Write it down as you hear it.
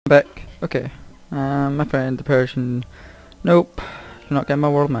Back. Okay. My friend, the Persian. Nope. You're not getting my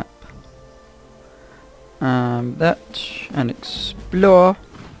world map. That and explore.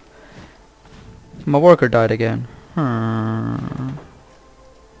 My worker died again.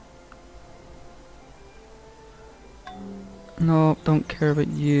 No, don't care about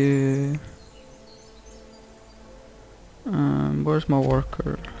you. Where's my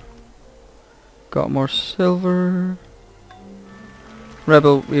worker? Got more silver.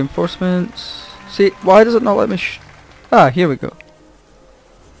 Rebel reinforcements. See, why does it not let me here we go.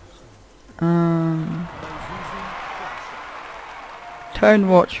 Town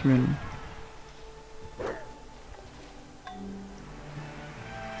watchman.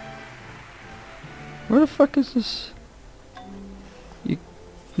 Where the fuck is this?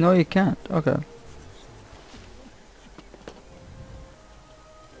 No, you can't. Okay.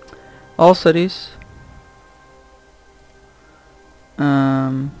 All cities.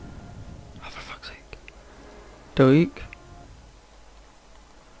 Oh, for fuck's sake. Doik.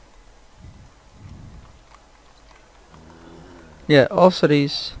 Yeah, all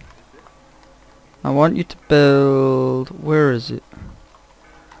cities. I want you to build. Where is it?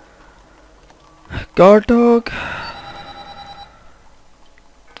 Guard dog.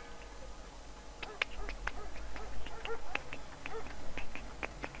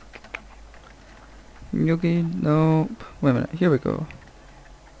 Yugi, nope. Wait a minute, here we go.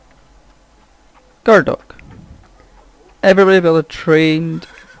 Guard dog. Everybody build a trained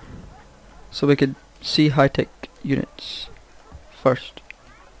so we could see high-tech units first.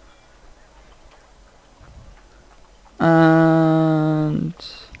 And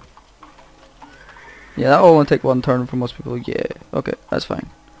yeah, that'll only take one turn for most people. Yeah, okay, that's fine.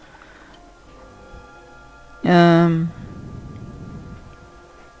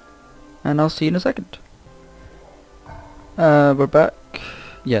 And I'll see you in a second. We're back.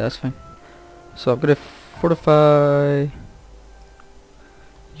 Yeah, that's fine. So I'm gonna fortify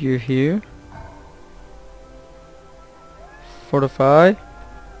you here. Fortify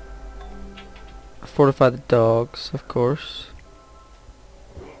the dogs, of course,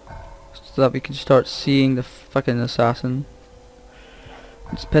 so that we can start seeing the fucking assassin.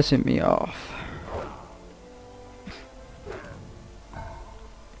 It's pissing me off.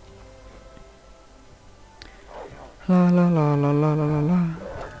 La la la la la la la la.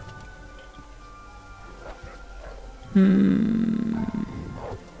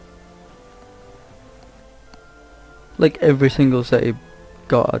 Like every single city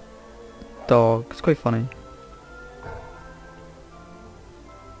got a dog. It's quite funny.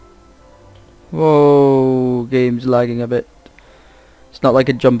 Whoa, game's lagging a bit. It's not like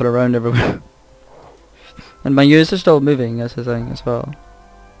it's jumping around everywhere. And my ears are still moving, that's the thing as well.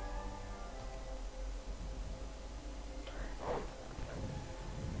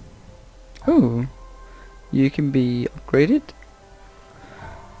 Ooh, you can be upgraded.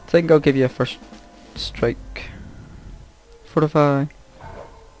 I think I'll give you a first strike. Fortify.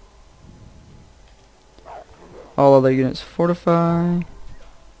 All other units fortify.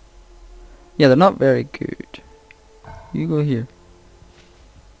 Yeah, they're not very good. You go here.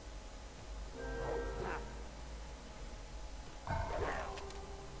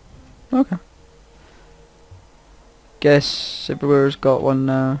 Okay. Guess everywhere's got one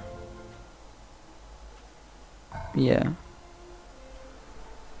now. Yeah.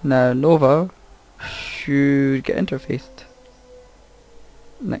 Now Nova should get interfaced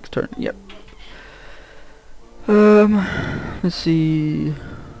next turn. Yep. Let's see.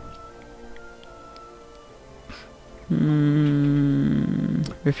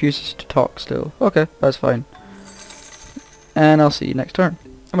 Refuses to talk still. Okay, that's fine. And I'll see you next turn.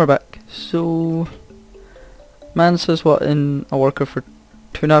 And we're back. So man says what, in a worker for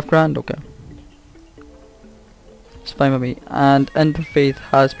 2.5 grand? Okay. It's fine with me. And interfaith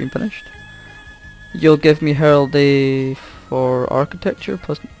has been finished. You'll give me heraldry for architecture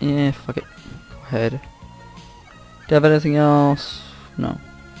plus fuck it. Go ahead. Do you have anything else? No.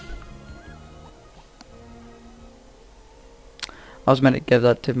 I was meant to give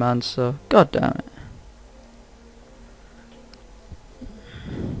that to Mansa. God damn it.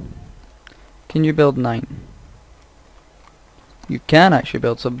 Can you build 9? You can actually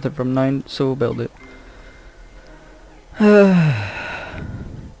build something from 9, so build it.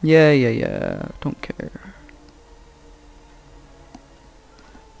 Yeah. Don't care.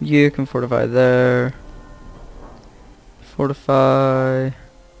 You can fortify there. Fortify.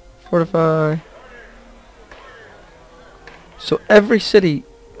 So every city.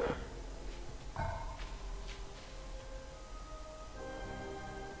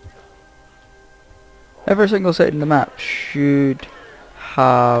 Every single city in the map should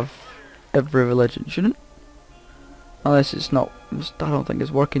have every religion, shouldn't? Unless it's not. I don't think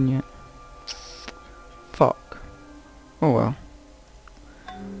it's working yet. Fuck. Oh well.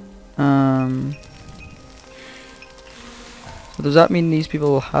 So does that mean these people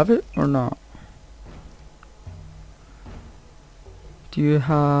will have it or not? Do you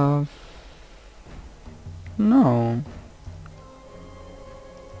have... No.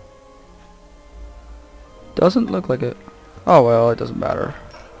 Doesn't look like it. Oh well, it doesn't matter.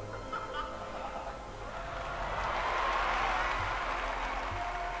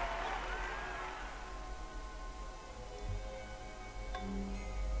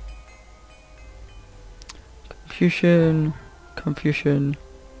 Confucian.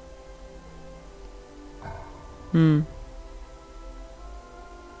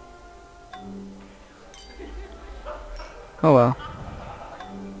 Oh well.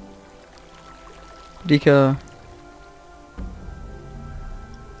 Dika.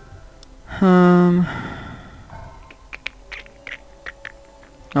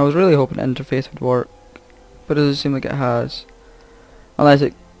 I was really hoping interface would work, but it doesn't seem like it has. Unless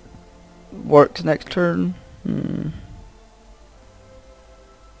it works next turn.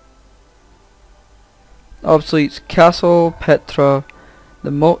 Obsoletes Castle, Petra,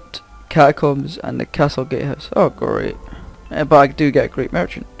 the Moat, Catacombs, and the Castle Gatehouse. Oh great. But I do get a Great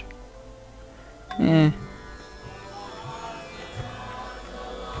Merchant.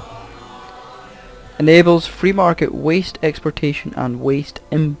 Enables free market waste exportation and waste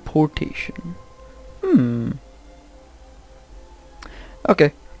importation.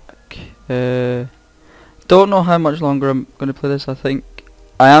 Okay. Don't know how much longer I'm going to play this. I think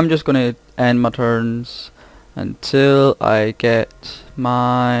I am just going to end my turns until I get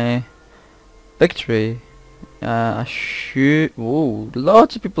my victory. Whoa,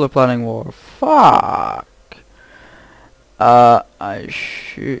 lots of people are planning war. Fuck.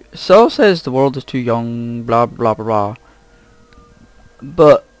 Saul says the world is too young, blah blah blah.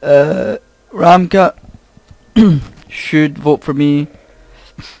 But Ramcat should vote for me.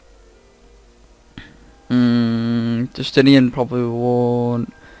 Justinian probably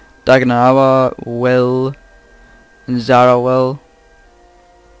won't. Daganawa will. And Zara will.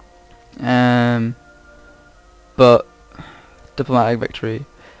 But diplomatic victory.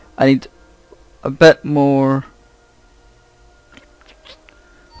 I need a bit more.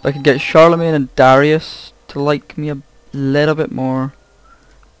 If I could get Charlemagne and Darius to like me a little bit more.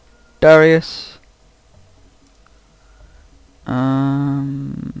 Darius. Do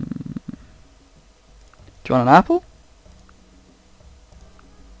you want an apple?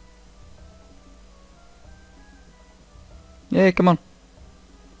 Yeah, come on.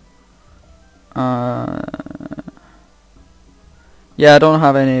 Yeah, I don't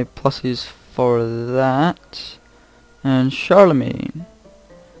have any pluses for that. And Charlemagne.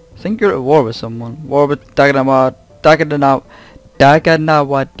 I think you're at war with someone. War with Daganawadita.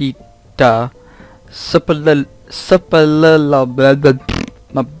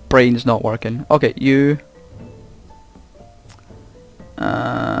 My brain's not working. Okay, you.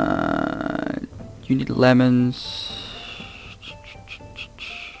 You need lemons.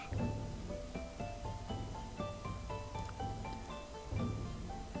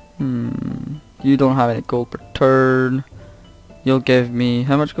 You don't have any gold per turn. You'll give me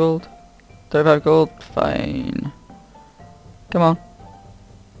how much gold? 35 gold? Fine. Come on.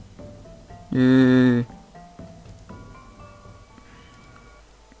 You.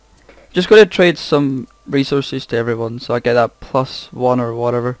 Just gonna trade some resources to everyone so I get that +1 or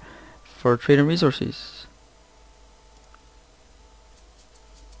whatever for trading resources.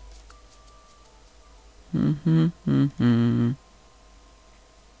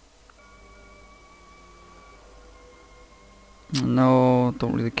 No,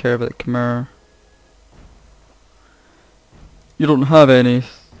 don't really care about the Khmer. You don't have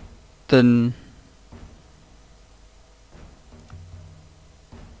anything.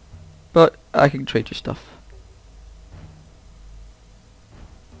 But I can trade you stuff.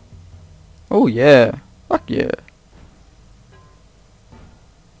 Oh yeah. Fuck yeah.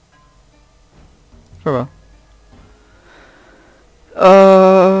 Farewell.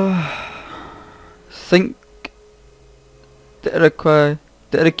 Think the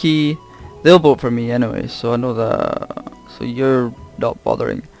Iraqi, they'll vote for me anyway, so I know that. So you're not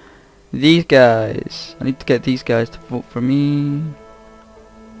bothering. These guys, I need to get these guys to vote for me.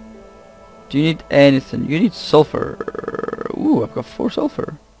 Do you need anything? You need sulfur. Ooh, I've got 4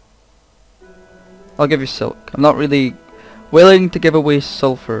 sulfur. I'll give you silk. I'm not really willing to give away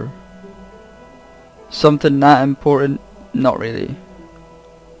sulfur. Something that important? Not really.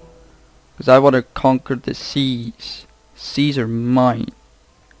 Because I want to conquer the seas. Seas are mine.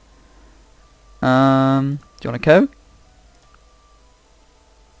 Do you want a cow?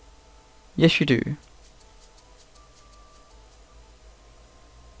 Yes, you do.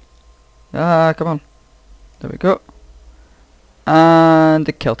 Ah, come on. There we go. And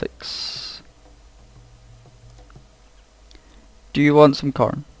the Celtics. Do you want some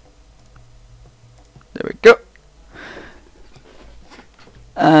corn? There we go.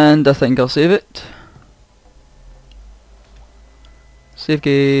 And I think I'll save it. Save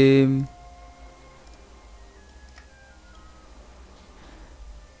game.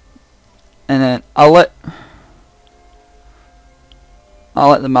 And then I'll let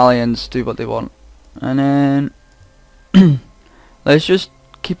the Malians do what they want. And then let's just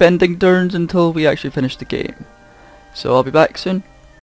keep ending turns until we actually finish the game. So I'll be back soon.